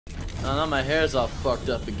Oh no, my hair's all fucked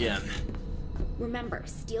up again. Remember,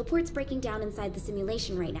 Steelport's breaking down inside the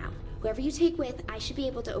simulation right now. Whoever you take with, I should be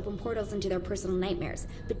able to open portals into their personal nightmares.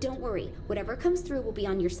 But don't worry, whatever comes through will be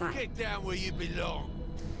on your side. Get down where you belong.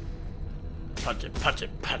 Punch it, punch it,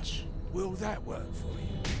 punch. Will that work for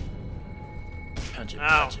you? Punch it,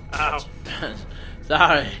 Ow, punch it, punch ow. it, punch it.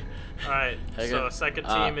 Sorry. Alright, Okay. so second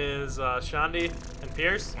team is Shandi and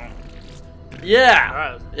Pierce. Yeah!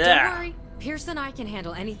 Alright. Yeah! Don't worry, Pierce and I can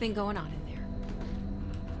handle anything going on in there.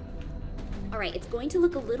 Alright, it's going to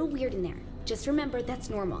look a little weird in there. Just remember, that's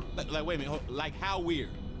normal. Like wait a minute, like how weird?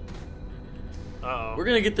 Uh-oh. We're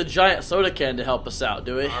gonna get the giant soda can to help us out,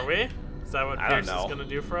 do we? Are we? Is that what I don't Pierce is know. gonna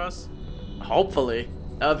do for us? Hopefully.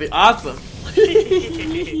 That would be awesome.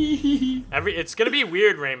 It's gonna be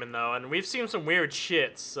weird, Raymond, though, and we've seen some weird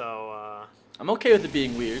shit, so, I'm okay with it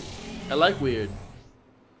being weird. I like weird.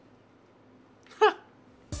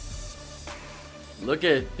 Look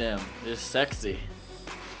at them. They're sexy.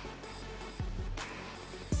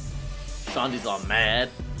 Shandi's all mad.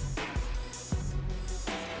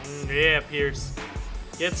 Yeah, Pierce.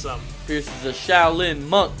 Get some. Pierce is a Shaolin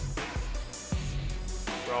monk.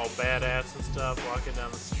 We're all badass and stuff, walking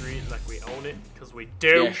down the street like we own it, because we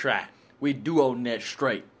do. That's right. We do own that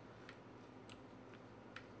straight.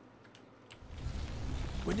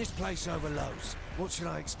 When this place overloads, what should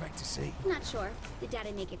I expect to see? Not sure. The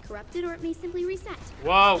data may get corrupted or it may simply reset.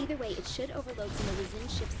 Whoa. Either way, it should overload some of the Zin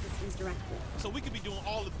shift systems directly. So we could be doing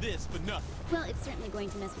all of this for nothing. Well, it's certainly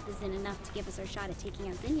going to mess with the Zin enough to give us our shot at taking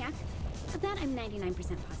out Zinyak. Of that, I'm 99%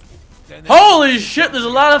 positive. Then Holy shit, there's a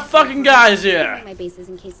lot of fucking guys here. My bases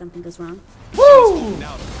in case something goes wrong. Woo!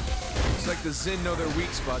 Now, Looks like the Zin know their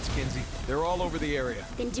weak spots, Kinsey. They're all over the area.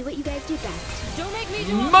 Then do what you guys do best. Don't make me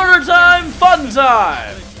do all Murder time, fun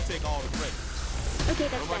time. let you take all the credit. Okay,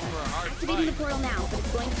 that's better. Activating the portal now, but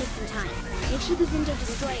it's going to take some time. Make sure the Zin don't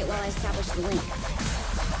destroy it while I establish the link.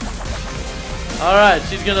 Alright,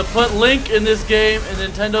 she's gonna put Link in this game and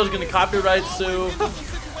Nintendo's gonna copyright sue.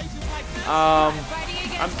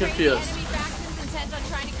 I'm confused. Enemy factions intent on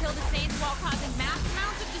trying to kill the Saints while causing mass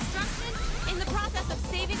amounts of destruction in the process of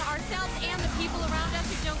saving ourselves and the people around us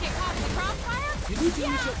who don't get caught in the crossfire? Can you use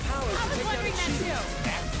your power I to was take out wondering a that shield? too.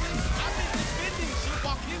 I've been defending shit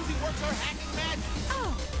while Kinsey works her hacking magic.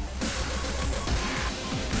 Oh,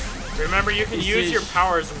 Remember, you can use your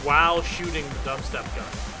powers while shooting the dubstep gun.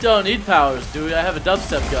 Don't need powers, do we? I have a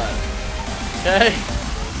dubstep gun. Okay?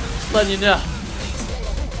 Just letting you know.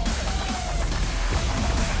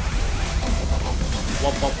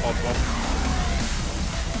 Womp, womp, womp, womp.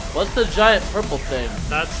 What's the giant purple thing?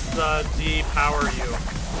 That's the depower you.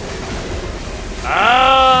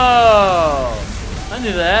 Oh! I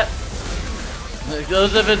knew that.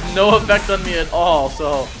 Those have had no effect on me at all,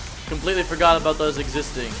 so completely forgot about those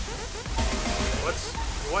existing.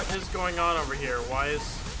 What is going on over here? Why is...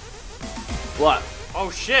 What? Oh,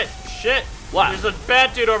 shit! Shit! What? There's a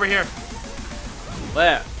bad dude over here.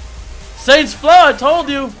 Where? Saints Flow, I told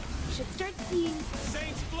you! You should start seeing...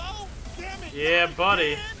 Saints flow? Damn it. Yeah,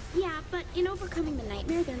 buddy. Yeah, but in overcoming the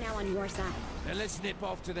nightmare, they're now on your side. Then let's nip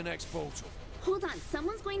off to the next portal. Hold on,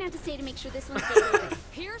 someone's going to have to stay to make sure this one stays open.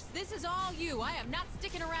 Pierce, this is all you. I am not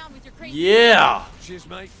sticking around with your crazy. Yeah! Cheers,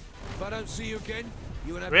 mate. If I don't see you again,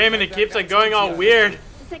 you and I Raymond, it keeps on going all weird.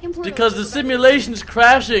 The second portal Because is the over by simulation's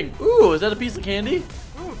crashing. Ooh, is that a piece of candy?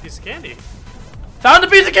 Ooh, piece of candy. Found a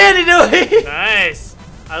piece of candy, Dewey! Nice.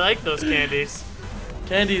 I like those candies.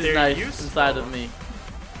 Candy's They're nice useful. inside of me.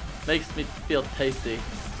 Makes me feel tasty.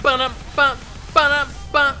 Ba-dum, ba, ba-dum,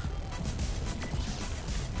 ba.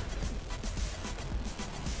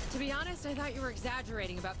 To be honest, I thought you were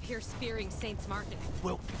exaggerating about Pierce fearing Saints marketing.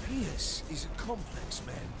 Well, Pierce is a complex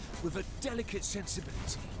man with a delicate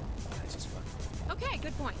sensibility. That is fun. Okay,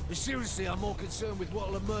 good point. But seriously, I'm more concerned with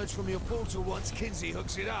what'll emerge from your portal once Kinsey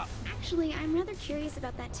hooks it up. Actually, I'm rather curious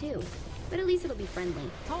about that too. But at least it'll be friendly.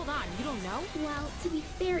 Hold on, you don't know? Well, to be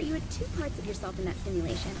fair, you had two parts of yourself in that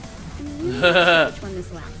simulation. I'm really not sure which one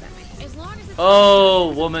this will access. As long as it's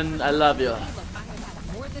Oh, woman, I love you. Look, I have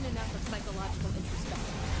had more than enough of psychological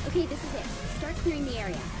introspection. Okay, this is it. Start clearing the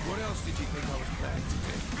area. What else did you think I was planning to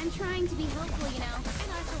do? I'm trying to be helpful, you know.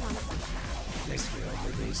 And I for one Let's get on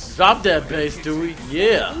with this. Drop that bass, Dewey.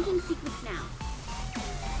 Yeah. Linking sequence now.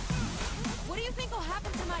 What do you think will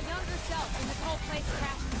happen to my younger self when this whole place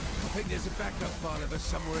crashes? I think there's a backup file of us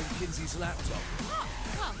somewhere in Kinsey's laptop. Oh,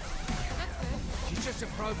 well, that's good. She's just a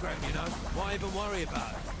program, you know. Why even worry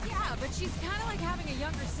about her? Yeah, but she's kind of like having a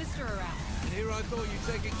younger sister around. And here I thought you'd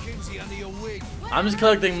taken Kinsey under your wing. I'm just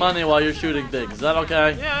collecting money while you're shooting things. Is that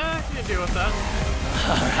okay? Yeah, I can deal with that.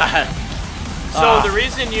 Alright. So the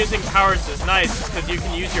reason using powers is nice is because you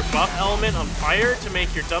can use your buff element on fire to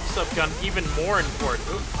make your dubstep gun even more important.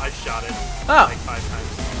 Oop, I shot it like 5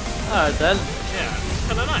 times. Alright then. Yeah, it's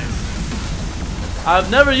kind of nice. I've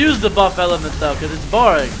never used the buff element though, because it's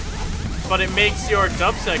boring. But it makes your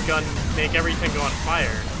dubstep gun make everything go on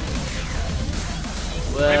fire.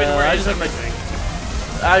 Well, Maybe where I is just have everything?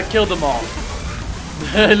 I killed them all.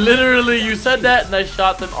 Literally, you said that and I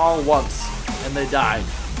shot them all once. And they died.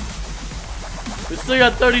 We still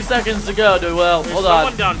got 30 seconds to go, dude. Well, There's hold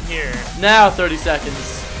someone on. down here. Now 30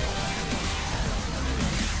 seconds.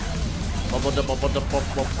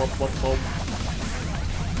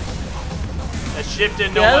 That ship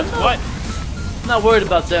didn't know Yeah, what's what. I'm not worried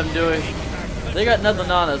about them, Dewey. They got nothing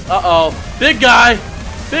on us. Uh-oh. Big guy!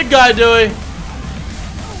 Big guy, Dewey!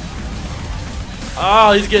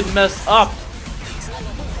 Oh, he's getting messed up.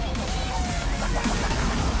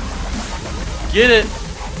 Get it.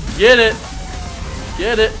 Get it.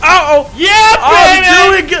 Get it. Uh-oh!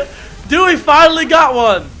 Yeah, baby! Oh, Dewey finally got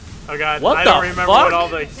one! Oh god, What I don't the remember fuck? what all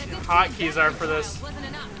the hotkeys are for this. Wasn't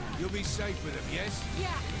enough. You'll be safe with him, yes?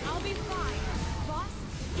 Yeah, I'll be fine. Boss,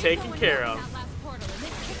 get Taken going care down of. that last portal and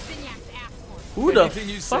then kick Zignac's ass for it. Who the Anything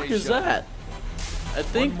you fuck say, is Sean. that? I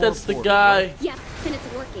think more that's the portal, guy. right? Yeah, and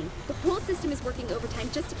it's working. The whole system is working overtime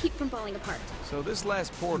just to keep from falling apart. So this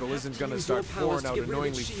last portal isn't gonna use start your powers pouring to out get rid of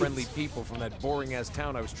annoyingly its shields. friendly people from that boring-ass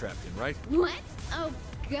town I was trapped in, right? What? Oh,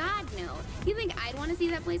 God, no. You think I'd want to see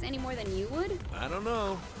that place any more than you would? I don't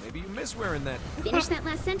know. Maybe you miss wearing that. Finish that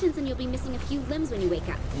last sentence and you'll be missing a few limbs when you wake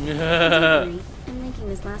up. Don't I worry, I'm linking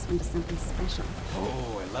this last one to something special.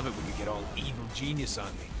 Oh, I love it when you get all evil genius on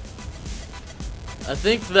me.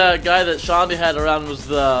 think the guy that Shandy had around was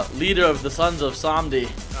the leader of the Sons of Samdi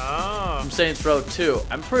Oh. from Saints Row 2.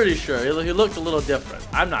 I'm pretty sure. He looked a little different.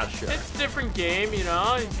 I'm not sure. It's a different game, you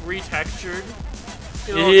know, it's retextured. It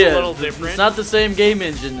He looks is. a little different. It's not the same game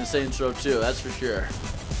engine in Saints Row 2, that's for sure.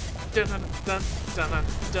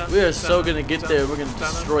 We are so gonna get there. We're gonna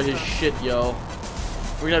destroy his shit, yo.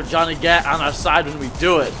 We're gonna have Johnny Gat on our side when we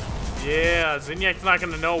do it. Yeah, Zignac's not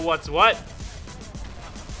gonna know what's what.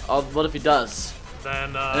 Oh, what if he does?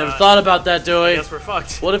 Then, I never thought about that, I Dewey. guess we're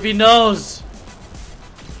fucked. What if he knows?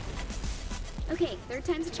 Okay, third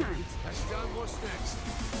time's a charm. That's done. What's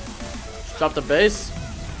next? Drop the base?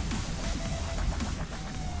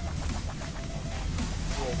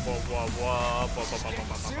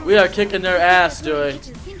 We are kicking their ass, Dewey.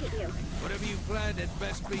 Kitchen sink at you. Whatever you planned, it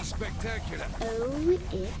best be spectacular. Oh, it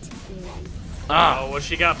is. Ah, Oh, what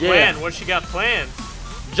she got Yeah. planned? What she got planned?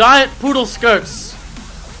 giant poodle skirts.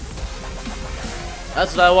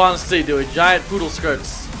 That's what I want to see, Dewey. Giant poodle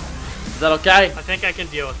skirts. Is that okay? I think I can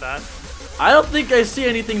deal with that. I don't think I see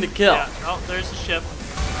anything to kill. Yeah. Oh, there's a ship.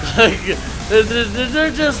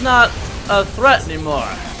 They're just not a threat anymore.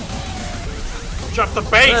 Drop the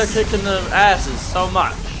They're base. kicking their asses so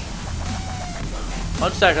much.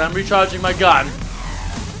 1 second, I'm recharging my gun.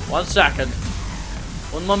 1 second.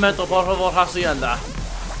 Un momento, por favor, hacienda.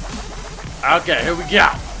 Okay, here we go.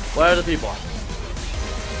 Where are the people?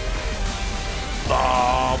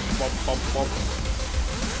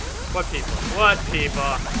 What people? What people?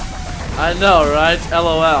 I know, right?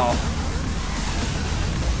 LOL.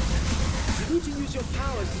 You need to use your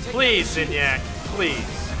powers to take Please, Zignac. Please.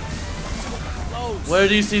 Where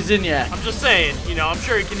do you see Zinyak? I'm just saying, you know, I'm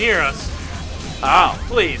sure he can hear us. Oh.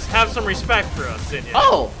 Please, have some respect for us, Zignac.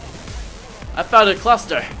 Oh! I found a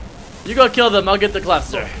cluster. You go kill them, I'll get the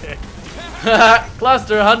cluster. Okay.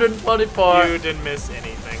 Cluster 124. You didn't miss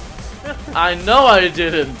anything. I know I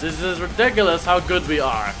didn't. This is ridiculous how good we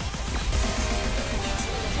are.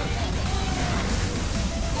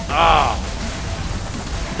 Ah.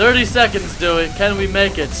 30 seconds, do it. Can we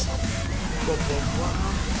make it?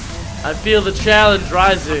 I feel the challenge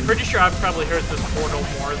rising. Pretty sure I've probably hurt this portal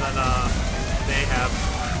more than they have.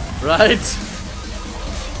 Right?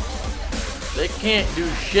 They can't do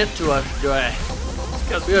shit to us, Joy.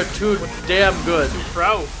 Because We are too damn good. too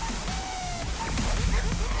pro.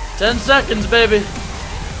 10 seconds, baby.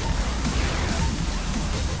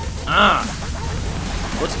 Ah.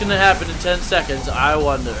 What's gonna happen in 10 seconds? I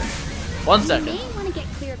wonder. 1 You second. may want to get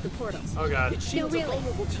clear of the portals. Oh god. No, really.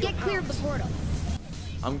 Get clear of the portal.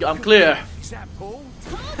 I'm clear. Is that Paul?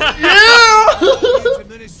 Yeah! He's the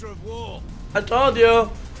Minister of War. I told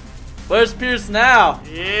you. Where's Pierce now?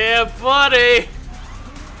 Yeah, buddy.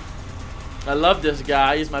 I love this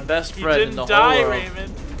guy. He's my best He friend in didn't the whole die, world.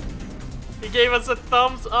 Raymond. He gave us a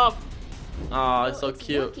thumbs up. Aw, it's so It's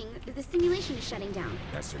cute. working. The simulation is shutting down.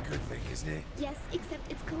 That's a good thing, isn't it? Yes, except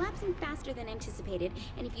it's collapsing faster than anticipated,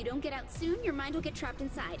 and if you don't get out soon, your mind will get trapped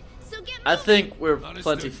inside. So get moving! I think we're Understood.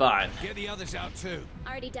 plenty fine. Get the others out too.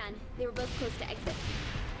 Already done. They were both close to exit.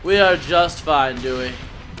 We are just fine, Dewey.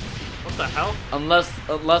 What the hell? Unless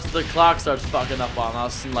the clock starts fucking up on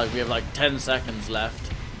us and like we have like 10 seconds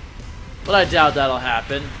left. But I doubt that'll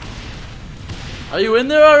happen. Are you in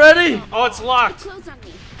there already? Oh, it's locked. Close on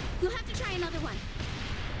me. You'll have to try another one.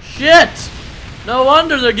 Shit! No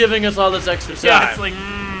wonder they're giving us all this extra time. Yeah, it's like,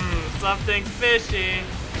 something's fishy.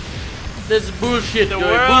 This is bullshit, The Dewey,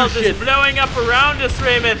 world bullshit. is blowing up around us,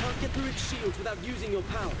 Raymond. Can't get through its shields without using your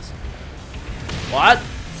powers. What?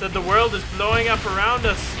 Said the world is blowing up around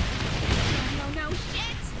us. No,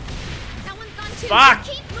 shit! That one's gone too. Fuck.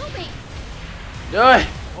 Just keep moving. Dewey,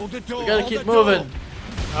 Hold the door. we gotta hold keep the door. moving.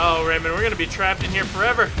 Oh, Raymond, we're gonna be trapped in here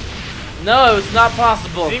forever. No, it's not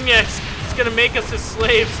possible. Zinya's is gonna make us his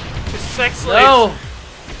slaves, his sex slaves. No!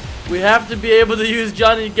 We have to be able to use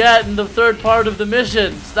Johnny Gat in the third part of the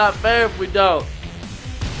mission. It's not fair if we don't.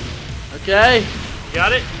 Okay? You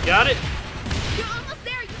got it? You got it? You're almost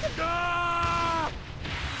there. You can...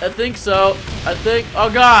 I think so. I think. Oh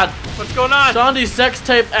god! What's going on? Shandy's sex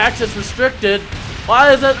tape access restricted.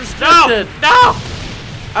 Why is that No! restricted? No!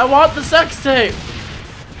 I want the sex tape!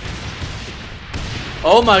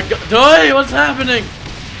 Oh my god. Doi, what's happening?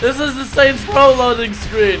 This is the Saints Row loading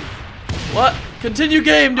screen. What? Continue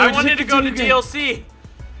game, dude. I wanted to go to Continue game.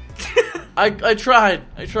 DLC. I tried.